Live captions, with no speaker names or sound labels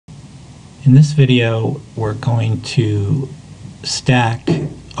In this video, we're going to stack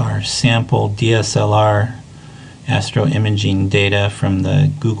our sample DSLR astroimaging data from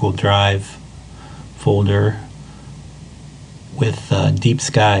the Google Drive folder with Deep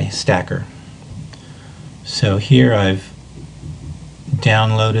Sky Stacker. So here I've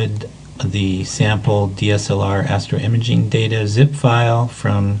downloaded the sample DSLR astroimaging data zip file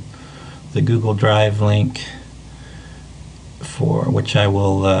from the Google Drive link, for which I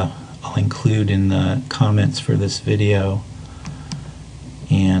will I'll include in the comments for this video.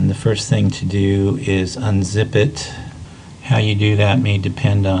 And the first thing to do is unzip it. How you do that may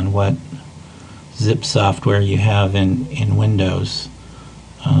depend on what zip software you have in Windows.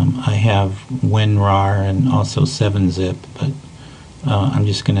 I have WinRAR and also 7-zip, but I'm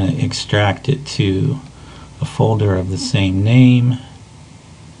just going to extract it to a folder of the same name.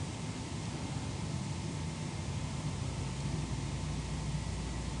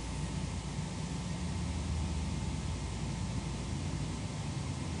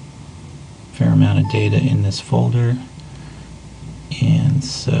 Fair amount of data in this folder, and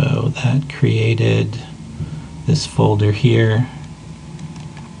so that created this folder here,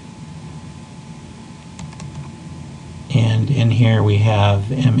 and in here we have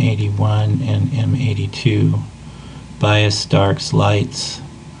M81 and M82 bias darks lights.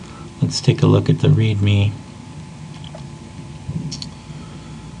 Let's take a look at the README.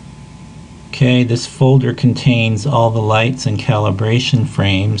 Okay, this folder contains all the lights and calibration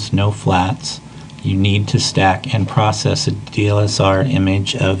frames, no flats. You need to stack and process a DSLR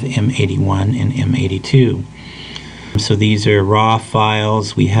image of M81 and M82. So these are raw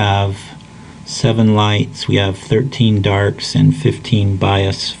files. We have 7 lights, we have 13 darks, and 15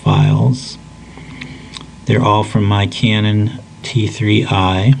 bias files. They're all from my Canon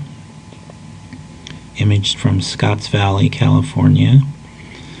T3i, imaged from Scotts Valley, California.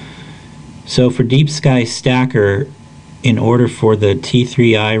 So for Deep Sky Stacker, in order for the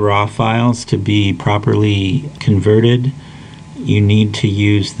T3i raw files to be properly converted, you need to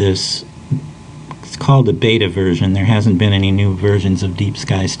use this. It's called a beta version. There hasn't been any new versions of Deep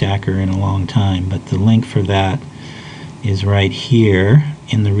Sky Stacker in a long time, but the link for that is right here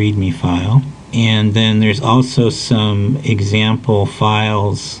in the README file. And then there's also some example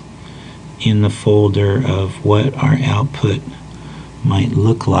files in the folder of what our output might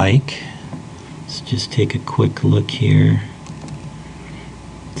look like. Let's just take a quick look here.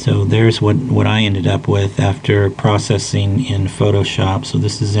 So there's what I ended up with after processing in Photoshop. So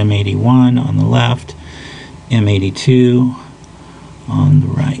this is M81 on the left, M82 on the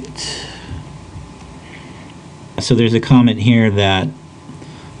right. So there's a comment here that,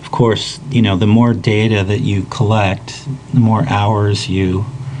 of course, you know, the more data that you collect, the more hours you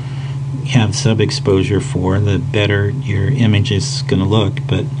have sub-exposure for, the better your image is going to look.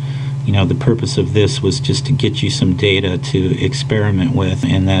 But you know, the purpose of this was just to get you some data to experiment with,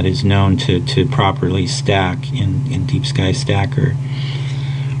 and that is known to properly stack in Deep Sky Stacker.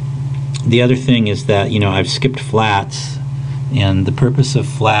 The other thing is that, you know, I've skipped flats, and the purpose of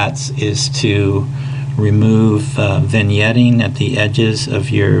flats is to remove vignetting at the edges of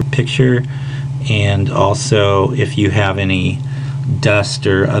your picture, and also if you have any dust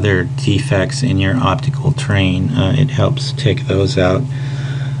or other defects in your optical train, it helps take those out.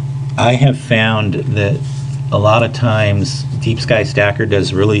 I have found that a lot of times Deep Sky Stacker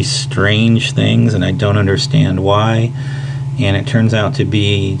does really strange things, and I don't understand why, and it turns out to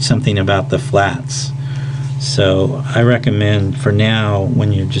be something about the flats. So I recommend for now,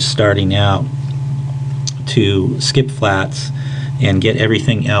 when you're just starting out, to skip flats and get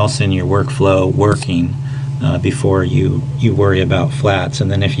everything else in your workflow working before you worry about flats.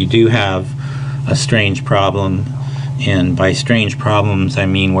 And then if you do have a strange problem, and by strange problems I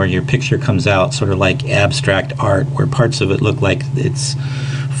mean where your picture comes out sort of like abstract art, where parts of it look like it's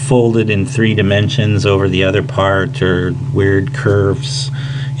folded in 3 dimensions over the other part, or weird curves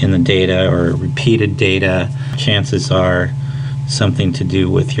in the data, or repeated data, chances are something to do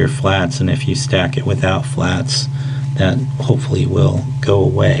with your flats, and if you stack it without flats, that hopefully will go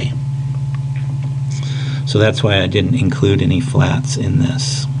away. So that's why I didn't include any flats in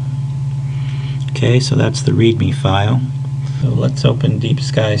this. Okay, so that's the README file. So let's open Deep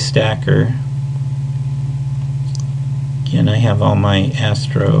Sky Stacker. Again, I have all my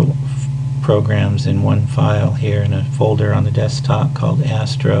Astro programs in one file here in a folder on the desktop called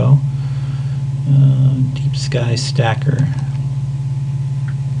Astro. Deep Sky Stacker.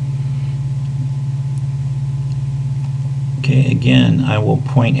 Okay, again, I will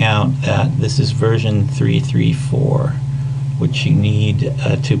point out that this is version 334, which you need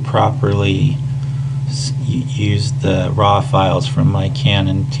to properly used the raw files from my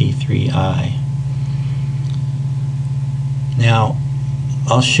Canon T3i. Now,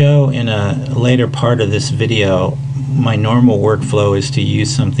 I'll show in a later part of this video, my normal workflow is to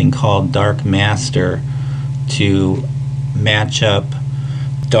use something called Dark Master to match up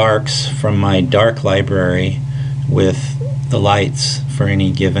darks from my dark library with the lights for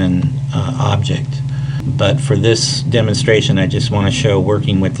any given object. But for this demonstration, I just want to show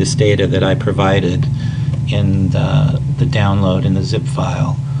working with this data that I provided in the download in the zip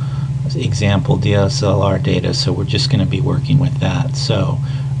file, example DSLR data. So we're just going to be working with that. So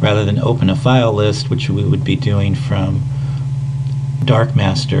rather than open a file list, which we would be doing from Dark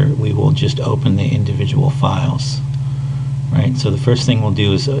Master, we will just open the individual files. Right. So the first thing we'll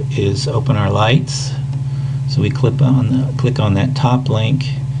do is open our lights. So we click on that top link,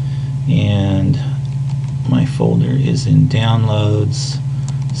 and my folder is in Downloads,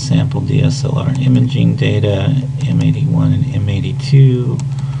 Sample DSLR Imaging Data, M81 and M82,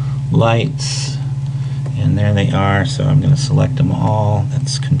 Lights, and there they are. So I'm going to select them all.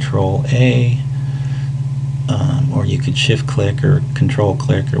 That's Control A, or you could Shift click or Control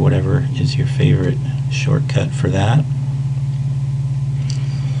click or whatever is your favorite shortcut for that.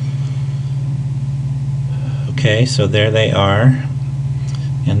 Okay, so there they are,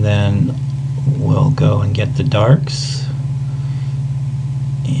 and then we'll go and get the darks,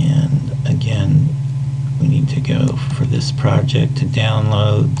 and again we need to go for this project to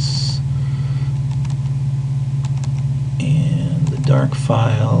Downloads and the dark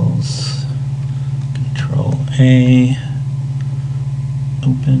files, Control A,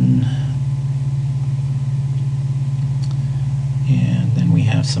 open, and then we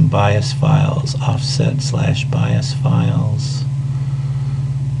have some bias files, offset/bias files,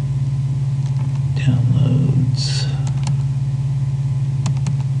 Downloads,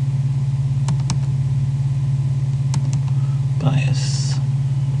 bias,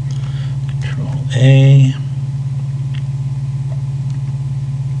 Control A,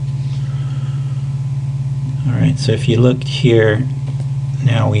 alright, so if you look here,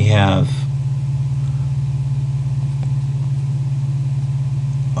 now we have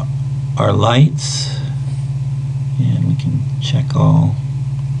our lights, and we can check all.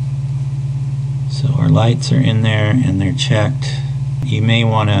 So our lights are in there and they're checked. You may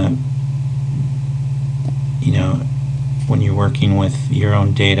want to, when you're working with your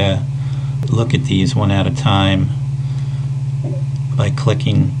own data, look at these one at a time by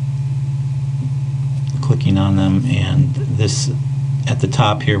clicking on them, and this at the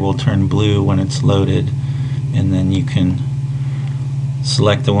top here will turn blue when it's loaded, and then you can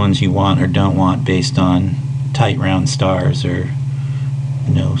select the ones you want or don't want based on tight round stars or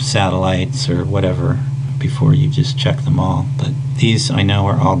satellites or whatever before you just check them all. But these I know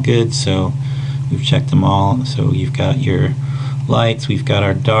are all good, so we've checked them all. So you've got your lights, we've got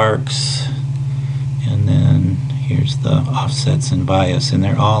our darks, and then here's the offsets and bias, and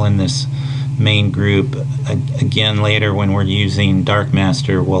they're all in this main group. Again, later when we're using Dark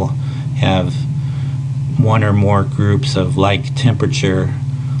Master, we'll have one or more groups of like temperature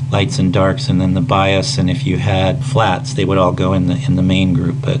lights and darks, and then the bias, and if you had flats they would all go in the main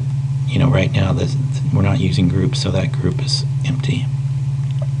group, but right now we're not using groups, so that group is empty.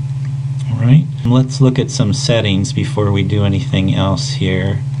 Alright, let's look at some settings before we do anything else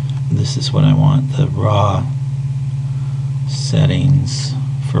here. This is what I want, the raw settings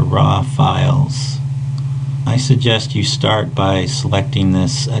for raw files. I suggest you start by selecting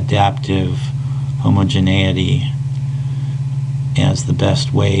this adaptive homogeneity as the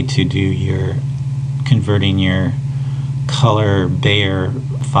best way to do your converting your color Bayer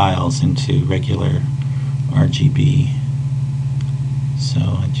files into regular RGB. So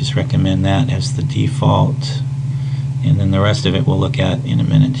I just recommend that as the default, and then the rest of it we'll look at in a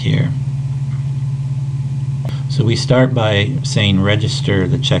minute here. So we start by saying register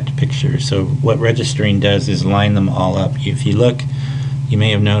the checked picture. So what registering does is line them all up. If you look, you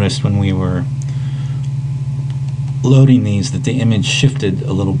may have noticed when we were loading these that the image shifted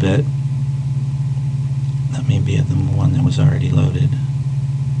a little bit. That may be the one that was already loaded.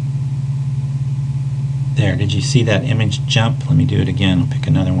 There, did you see that image jump? Let me do it again. I'll pick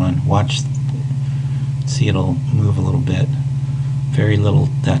another one. Watch, see, it'll move a little bit. Very little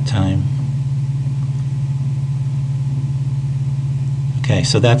that time. Okay,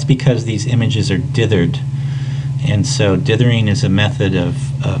 so that's because these images are dithered. And so dithering is a method of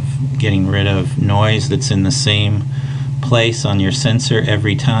getting rid of noise that's in the same place on your sensor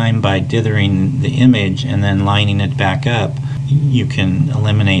every time. By dithering the image and then lining it back up, you can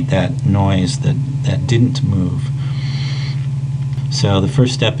eliminate that noise that didn't move. So the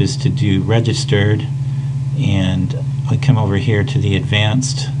first step is to do registered, and we come over here to the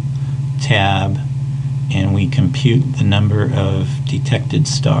Advanced tab, and we compute the number of detected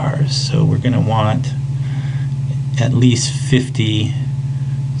stars. So we're going to want at least 50,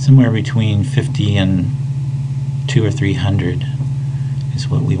 somewhere between 50 and 200 or 300 is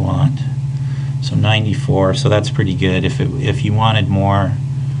what we want. So 94, so that's pretty good. If you wanted more,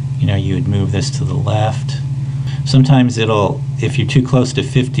 you would move this to the left. Sometimes if you're too close to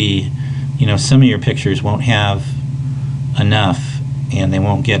 50, some of your pictures won't have enough and they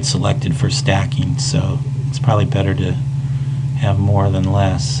won't get selected for stacking, so it's probably better to have more than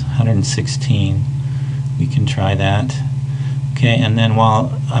less. 116, we can try that. Okay, and then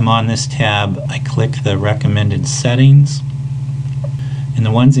while I'm on this tab, I click the recommended settings, and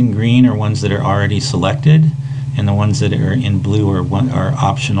the ones in green are ones that are already selected, and the ones that are in blue are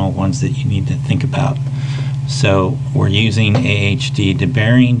optional, ones that you need to think about. So we're using AHD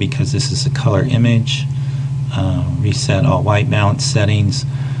debarring because this is a color image. Reset all white balance settings.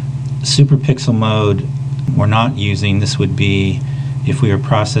 Super pixel mode we're not using. This would be if we were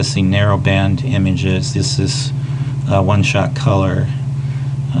processing narrowband images. This is one-shot color.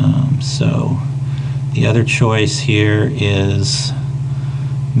 So the other choice here is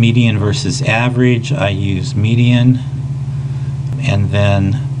median versus average. I use median, and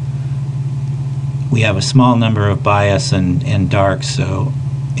then we have a small number of bias and dark, so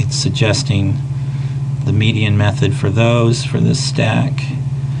it's suggesting the median method for those for this stack.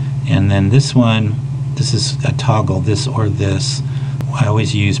 And then this one, this is a toggle, this or this. I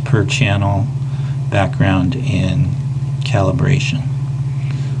always use per channel, background, and calibration.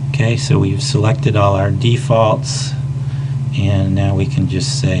 Okay, so we've selected all our defaults, and now we can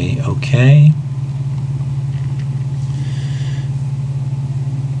just say OK.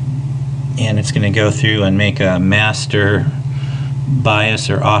 And it's going to go through and make a master bias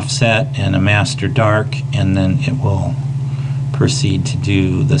or offset and a master dark, and then it will proceed to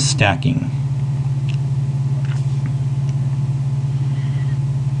do the stacking.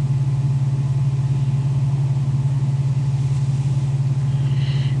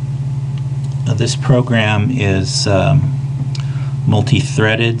 This program is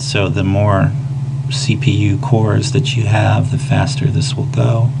multi-threaded, so the more CPU cores that you have, the faster this will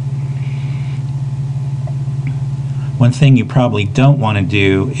go. One thing you probably don't want to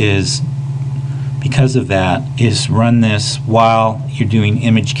do is, because of that, is run this while you're doing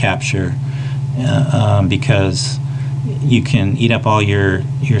image capture, because you can eat up all your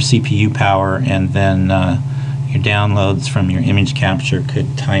CPU power, and then your downloads from your image capture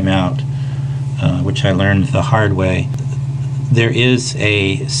could time out, which I learned the hard way. There is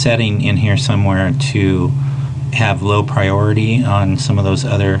a setting in here somewhere to have low priority on some of those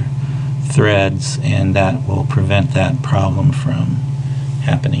other threads, and that will prevent that problem from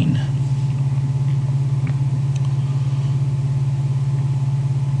happening.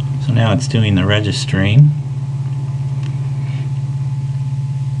 So now it's doing the registering.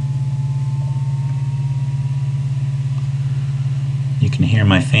 You can hear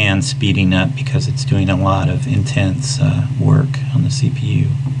my fan speeding up because it's doing a lot of intense work on the CPU.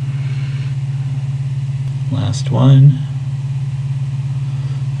 Last one.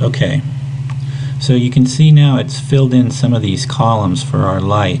 Okay. So you can see now it's filled in some of these columns for our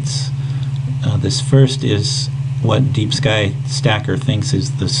lights. This first is what Deep Sky Stacker thinks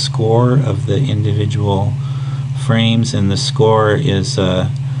is the score of the individual frames, and the score is a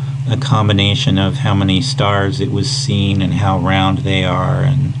combination of how many stars it was seen and how round they are,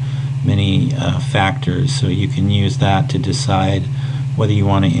 and many factors. So you can use that to decide whether you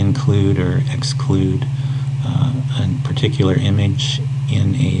want to include or exclude a particular image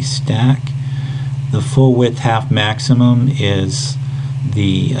in a stack. The full width half maximum is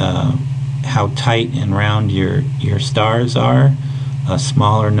the how tight and round your stars are. A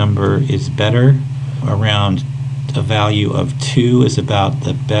smaller number is better. Around a value of 2 is about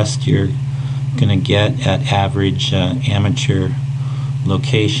the best you're going to get at average amateur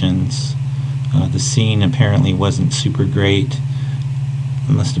locations. The scene apparently wasn't super great.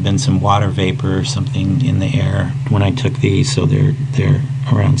 There must have been some water vapor or something in the air when I took these, so they're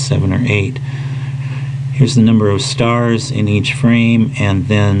around 7 or 8. Here's the number of stars in each frame, and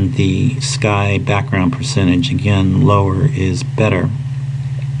then the sky background percentage. Again, lower is better.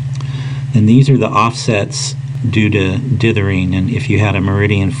 And these are the offsets due to dithering, and if you had a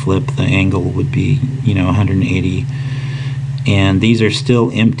meridian flip, the angle would be 180. And these are still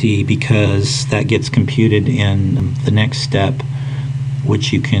empty because that gets computed in the next step,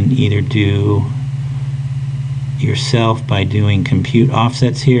 which you can either do yourself by doing compute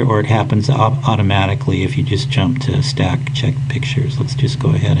offsets here, or it happens automatically if you just jump to stack check pictures. Let's just go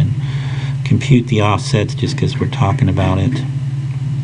ahead and compute the offsets just because we're talking about it.